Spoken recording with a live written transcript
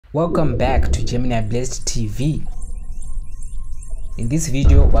Welcome back to Gemini Blessed TV. In this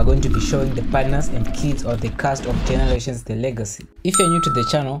video, we're going to be showing the partners and kids of the cast of Generations The Legacy. If you're new to the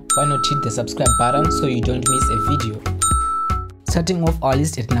channel, why not hit the subscribe button so you don't miss a video. Starting off our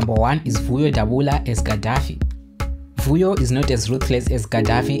list at number 1 is Vuyo Dabula as Gadaffi. Vuyo is not as ruthless as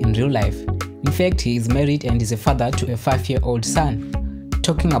Gadaffi in real life. In fact, he is married and is a father to a 5-year-old son.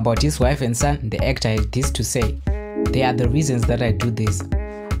 Talking about his wife and son, the actor had this to say: "They are the reasons that I do this.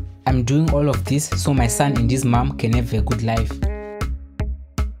 I'm doing all of this so my son and his mom can have a good life."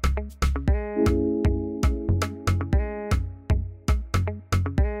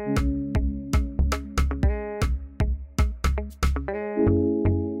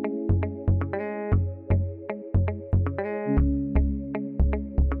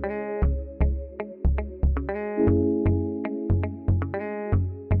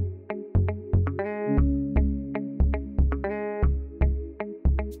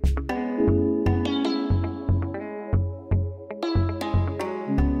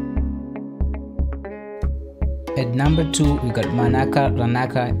 At number 2, we got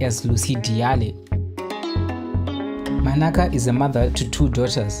Ranaka as Lucy Diale. Manaka is a mother to 2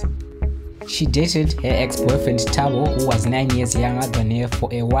 daughters. She dated her ex-boyfriend Thabo, who was 9 years younger than her, for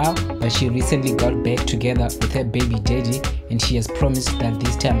a while, but she recently got back together with her baby daddy and she has promised that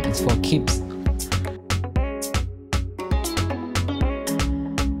this time it's for keeps.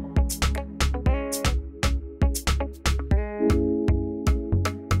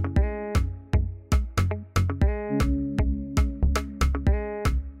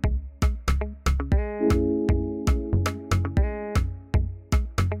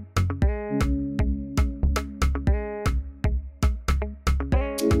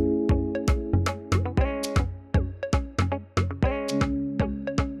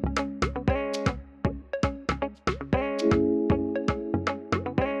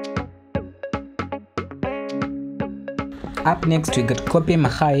 Up next, we got Kope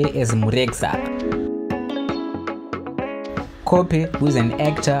Makgae as Mrekza. Kope, who is an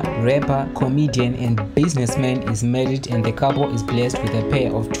actor, rapper, comedian and businessman, is married and the couple is blessed with a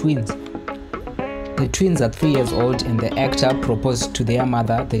pair of twins. The twins are 3 years old and the actor proposed to their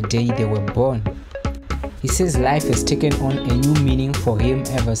mother the day they were born. He says life has taken on a new meaning for him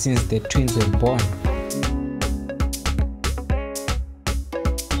ever since the twins were born.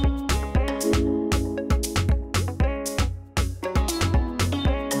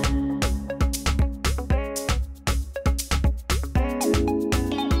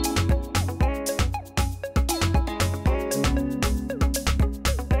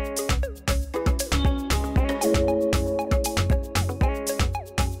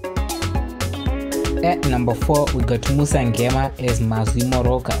 At number 4, we got Musa Ngema as Mazwi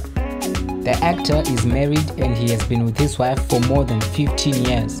Moroka. The actor is married and he has been with his wife for more than 15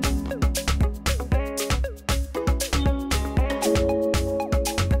 years.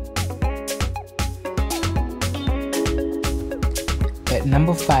 At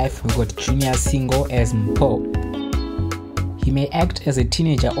number 5, we got Junior Singo as Mpho. He may act as a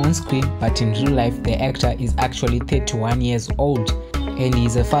teenager on screen, but in real life the actor is actually 31 years old. And he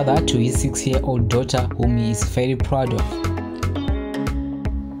is a father to his 6-year-old daughter, whom he is very proud of.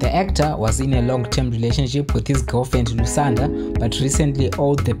 The actor was in a long-term relationship with his girlfriend Luyanda, but recently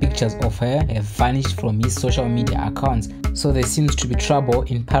all the pictures of her have vanished from his social media accounts, so there seems to be trouble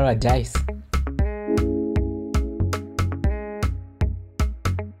in paradise.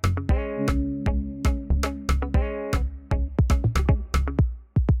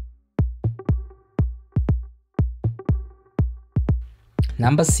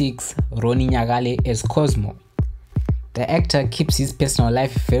 Number 6, Ronnie Nyakale as Cosmo. The actor keeps his personal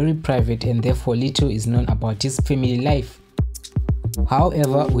life very private and therefore little is known about his family life.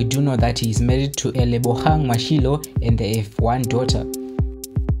 However, we do know that he is married to a Lebogang Mashilo and they have 1 daughter.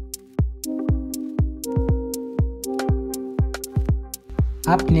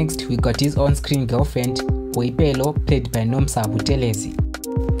 Up next, we got his on-screen girlfriend, Boipelo, played by Nomsa Buthelezi.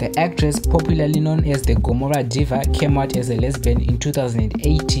 The actress, popularly known as the Gomorrah Diva, came out as a lesbian in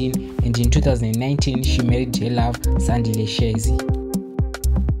 2018 and in 2019 she married her love, Lesedi.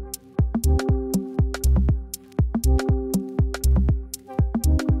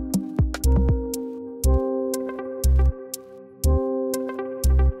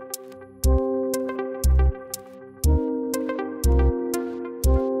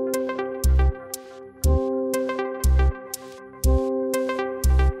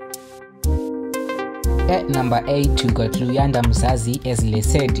 At number 8, we got Luyanda Mzazi as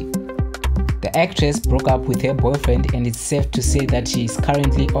Lesedi. The actress broke up with her boyfriend and it's safe to say that she is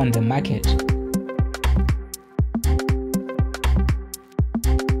currently on the market.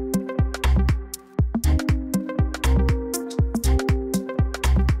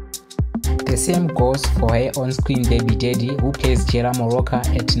 same goes for her on-screen baby daddy, who plays Jerah Moroka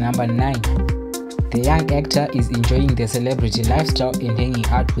at number 9. The young actor is enjoying the celebrity lifestyle and hanging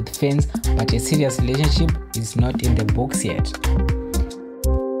out with fans, but a serious relationship is not in the books yet.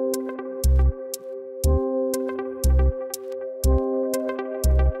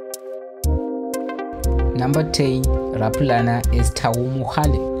 Number 10, Rapulama as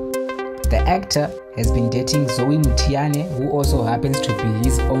Mogale. The actor has been dating Zoe Mutiane, who also happens to be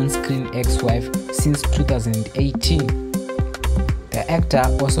his on-screen ex-wife since 2018. The actor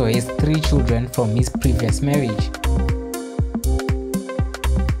also has 3 children from his previous marriage.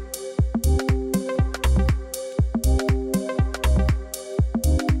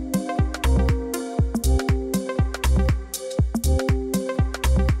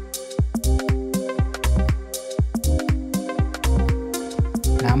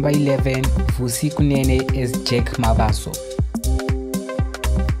 Number 11, Vuyo as Jack Mabaso.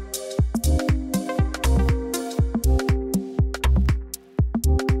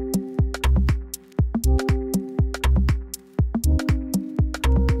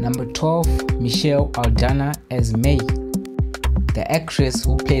 Number 12, Michelle Aldana as May. The actress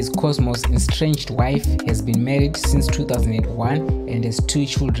who plays Cosmo's estranged wife has been married since 2001 and has 2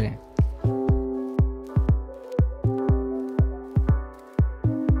 children.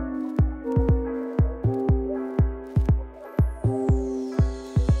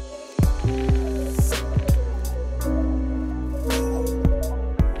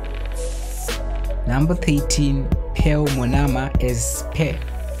 Number 13, Mpho Monama as Mpho.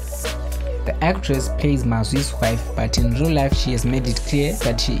 The actress plays Mazwi's wife, but in real life she has made it clear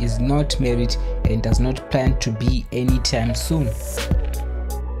that she is not married and does not plan to be anytime soon.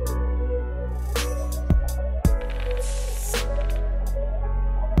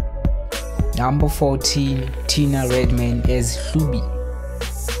 Number 14, Tina Redman as Hlubi.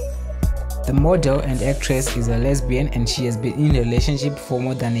 The model and actress is a lesbian and she has been in a relationship for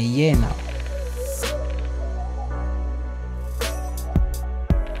more than a year now.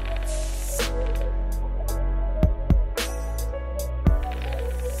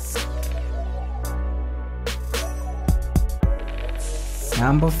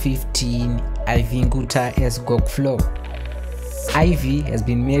 Number 15, Ivy Nguta as Gog Flo. Ivy has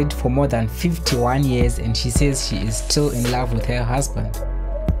been married for more than 51 years and she says she is still in love with her husband.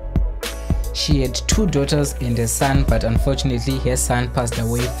 She had 2 daughters and a son, but unfortunately her son passed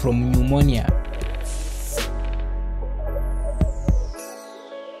away from pneumonia.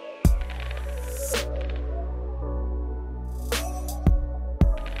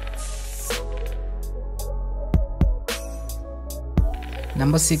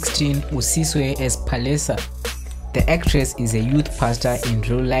 Number 16, Usiswe as Palesa. The actress is a youth pastor in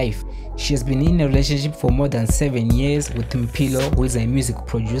real life. She has been in a relationship for more than 7 years with Mpho, who is a music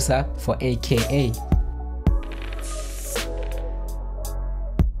producer for AKA.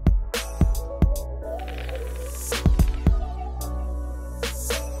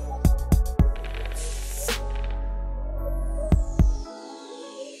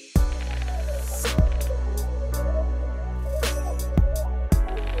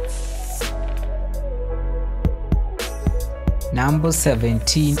 Number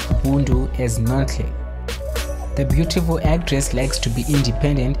 17, Bundu as Nontle. The beautiful actress likes to be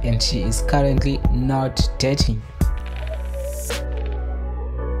independent and she is currently not dating.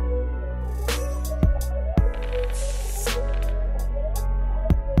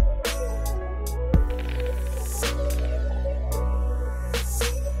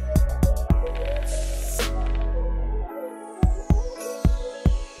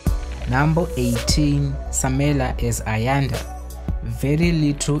 Number 18, Samela as Ayanda. Very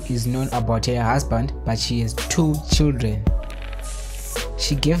little is known about her husband, but she has 2 children.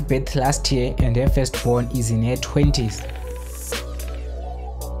 She gave birth last year and her firstborn is in her 20s.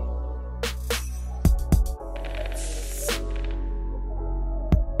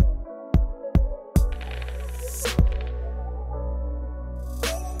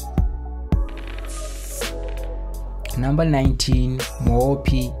 Number 19,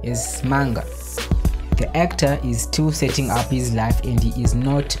 Moopi as Manga. The actor is still setting up his life and he is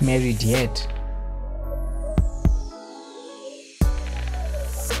not married yet.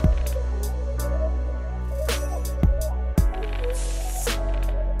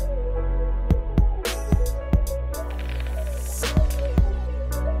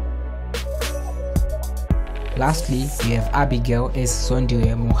 Lastly, we have Abigail as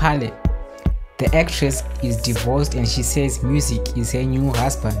Sondiwe Mogale. The actress is divorced and she says music is her new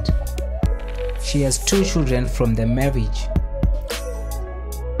husband. She has 2 children from the marriage.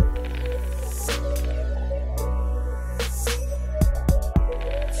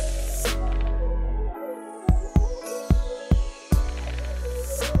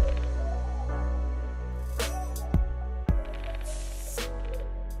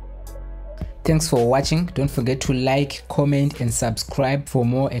 Thanks for watching. Don't forget to like, comment and subscribe for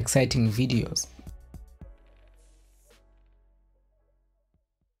more exciting videos.